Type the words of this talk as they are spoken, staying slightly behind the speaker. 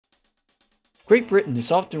Great Britain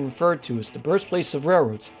is often referred to as the birthplace of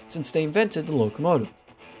railroads since they invented the locomotive,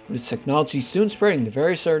 with its technology soon spreading to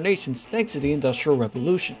various other nations thanks to the Industrial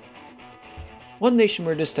Revolution. One nation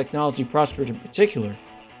where this technology prospered in particular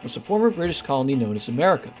was a former British colony known as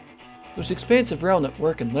America, whose expansive rail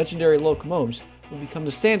network and legendary locomotives would become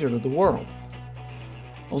the standard of the world.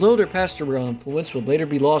 Although their passenger rail influence would later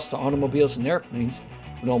be lost to automobiles and airplanes,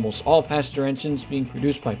 with almost all passenger engines being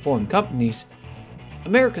produced by foreign companies,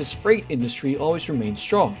 America's freight industry always remained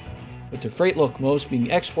strong, with their freight locomotives being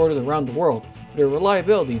exported around the world for their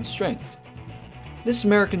reliability and strength. This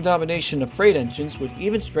American domination of freight engines would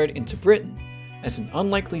even spread into Britain, as an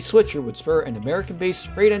unlikely switcher would spur an American-based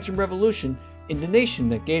freight engine revolution in the nation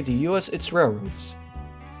that gave the US its railroads.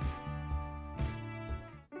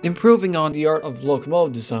 Improving on the art of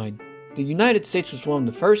locomotive design, the United States was one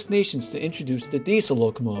of the first nations to introduce the diesel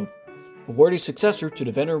locomotive, a worthy successor to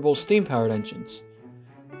the venerable steam-powered engines.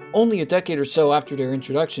 Only a decade or so after their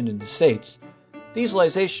introduction in the States,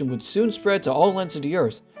 dieselization would soon spread to all ends of the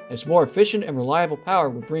earth as more efficient and reliable power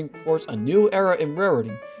would bring forth a new era in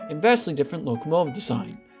railroading and vastly different locomotive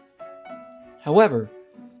design. However,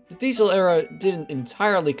 the diesel era didn't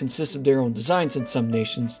entirely consist of their own designs in some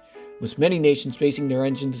nations, with many nations basing their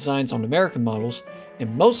engine designs on American models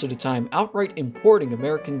and most of the time outright importing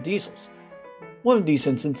American diesels. One of these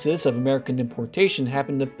instances of American importation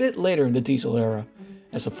happened a bit later in the diesel era,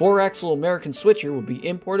 as a 4-axle American switcher would be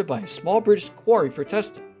imported by a small British quarry for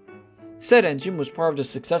testing. Said engine was part of the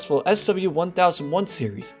successful SW1001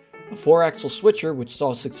 series, a 4-axle switcher which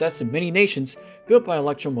saw success in many nations built by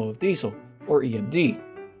Electromotive Diesel, or EMD,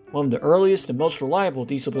 one of the earliest and most reliable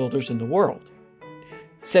diesel builders in the world.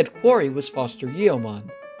 Said quarry was Foster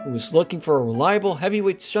Yeoman, who was looking for a reliable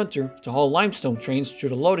heavyweight shunter to haul limestone trains through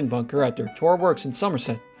the loading bunker at their Tor Works in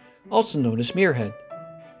Somerset, also known as Muirhead.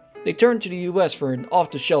 They turned to the US for an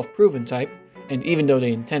off-the-shelf proven type, and even though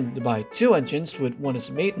they intended to buy 2 engines with one as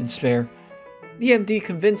a maintenance spare, EMD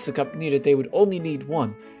convinced the company that they would only need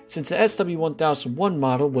one, since the SW1001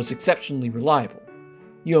 model was exceptionally reliable.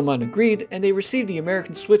 Yeoman agreed, and they received the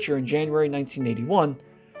American switcher in January 1981,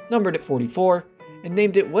 numbered at 44, and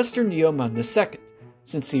named it Western Yeoman II,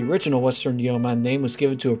 since the original Western Yeoman name was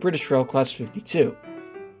given to a British rail class 52.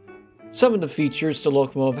 Some of the features the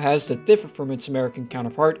locomotive has that differ from its American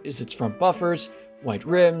counterpart is its front buffers, white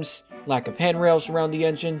rims, lack of handrails around the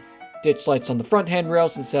engine, ditch lights on the front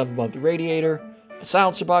handrails instead of above the radiator, a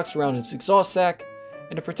silencer box around its exhaust sac,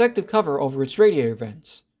 and a protective cover over its radiator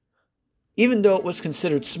vents. Even though it was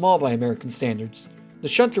considered small by American standards, the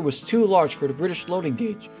shunter was too large for the British loading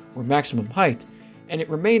gauge, or maximum height, and it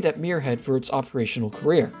remained at Muirhead for its operational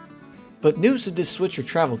career. But news of this switcher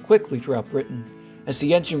traveled quickly throughout Britain, as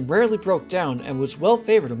the engine rarely broke down and was well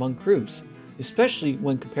favored among crews, especially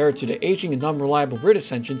when compared to the aging and unreliable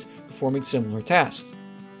British engines performing similar tasks.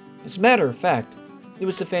 As a matter of fact, it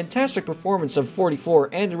was the fantastic performance of 44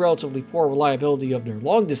 and the relatively poor reliability of their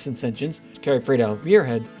long-distance engines, which carried freight out of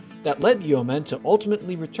Muirhead, that led Yeoman to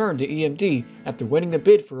ultimately return to EMD after winning the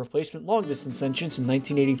bid for replacement long-distance engines in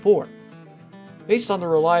 1984. Based on the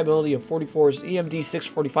reliability of 44's EMD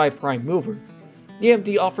 645 Prime Mover,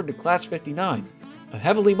 EMD offered the Class 59, a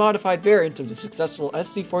heavily modified variant of the successful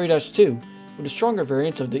SD40-2 with a stronger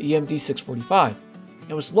variant of the EMD 645,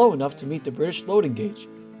 and was low enough to meet the British loading gauge,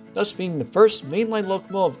 thus being the first mainline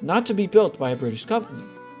locomotive not to be built by a British company.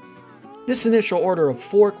 This initial order of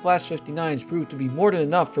 4 Class 59s proved to be more than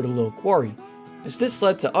enough for the little quarry, as this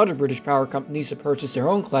led to other British power companies to purchase their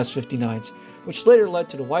own Class 59s, which later led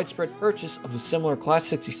to the widespread purchase of a similar Class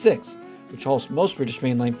 66, which hauls most British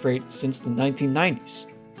mainline freight since the 1990s.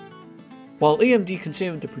 While EMD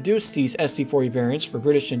continued to produce these SD40 variants for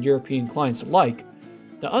British and European clients alike,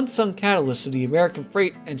 the unsung catalyst of the American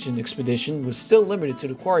freight engine expedition was still limited to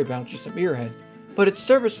the quarry boundaries at Muirhead, but its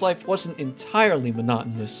service life wasn't entirely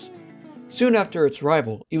monotonous. Soon after its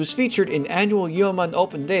arrival, it was featured in annual Yeoman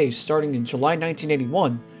Open Days starting in July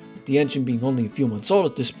 1981, with the engine being only a few months old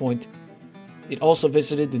at this point. It also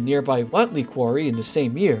visited the nearby Whatley Quarry in the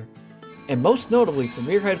same year, and most notably for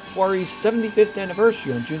Muirhead Quarry's 75th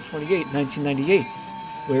anniversary on June 28, 1998,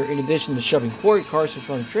 where in addition to shoving quarry cars in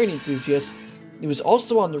front of train enthusiasts, it was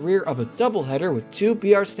also on the rear of a doubleheader with 2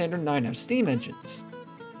 BR Standard 9F steam engines.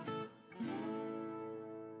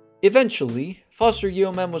 Eventually, Foster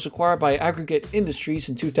Yeoman was acquired by Aggregate Industries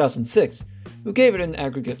in 2006, who gave it an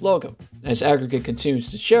Aggregate logo, as Aggregate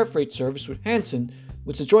continues to share freight service with Hanson,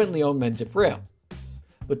 which is a jointly owned Mendip Rail.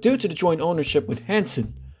 But due to the joint ownership with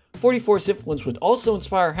Hanson, 44's influence would also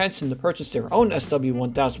inspire Hanson to purchase their own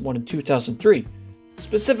SW1001 in 2003,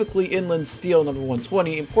 specifically Inland Steel No.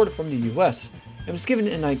 120 imported from the US, and was given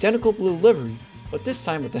an identical blue livery, but this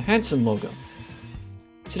time with the Hanson logo,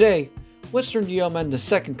 Today, Western Yeoman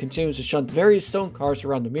II continues to shunt various stone cars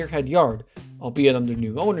around the Muirhead yard, albeit under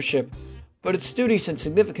new ownership, but its duties and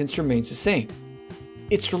significance remains the same.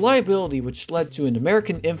 Its reliability, which led to an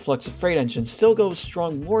American influx of freight engines, still goes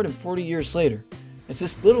strong more than 40 years later, as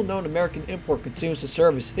this little-known American import continues to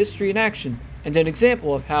serve as history in action and an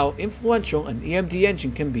example of how influential an EMD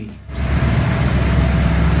engine can be.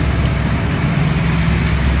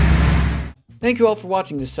 Thank you all for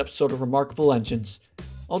watching this episode of Remarkable Engines.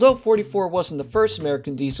 Although 44 wasn't the first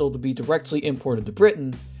American diesel to be directly imported to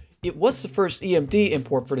Britain, it was the first EMD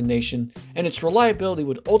import for the nation, and its reliability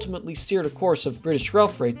would ultimately steer the course of British rail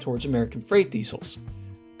freight towards American freight diesels.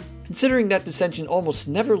 Considering that this engine almost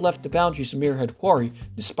never left the boundaries of Muirhead Quarry,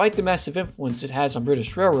 despite the massive influence it has on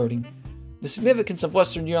British railroading, the significance of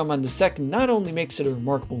Western Yeoman II not only makes it a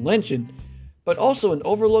remarkable engine, but also an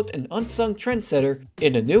overlooked and unsung trendsetter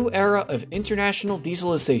in a new era of international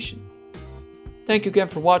dieselization. Thank you again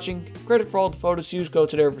for watching. Credit for all the photos used go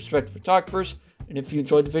to their respective photographers, and if you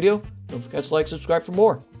enjoyed the video, don't forget to like and subscribe for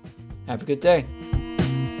more. Have a good day.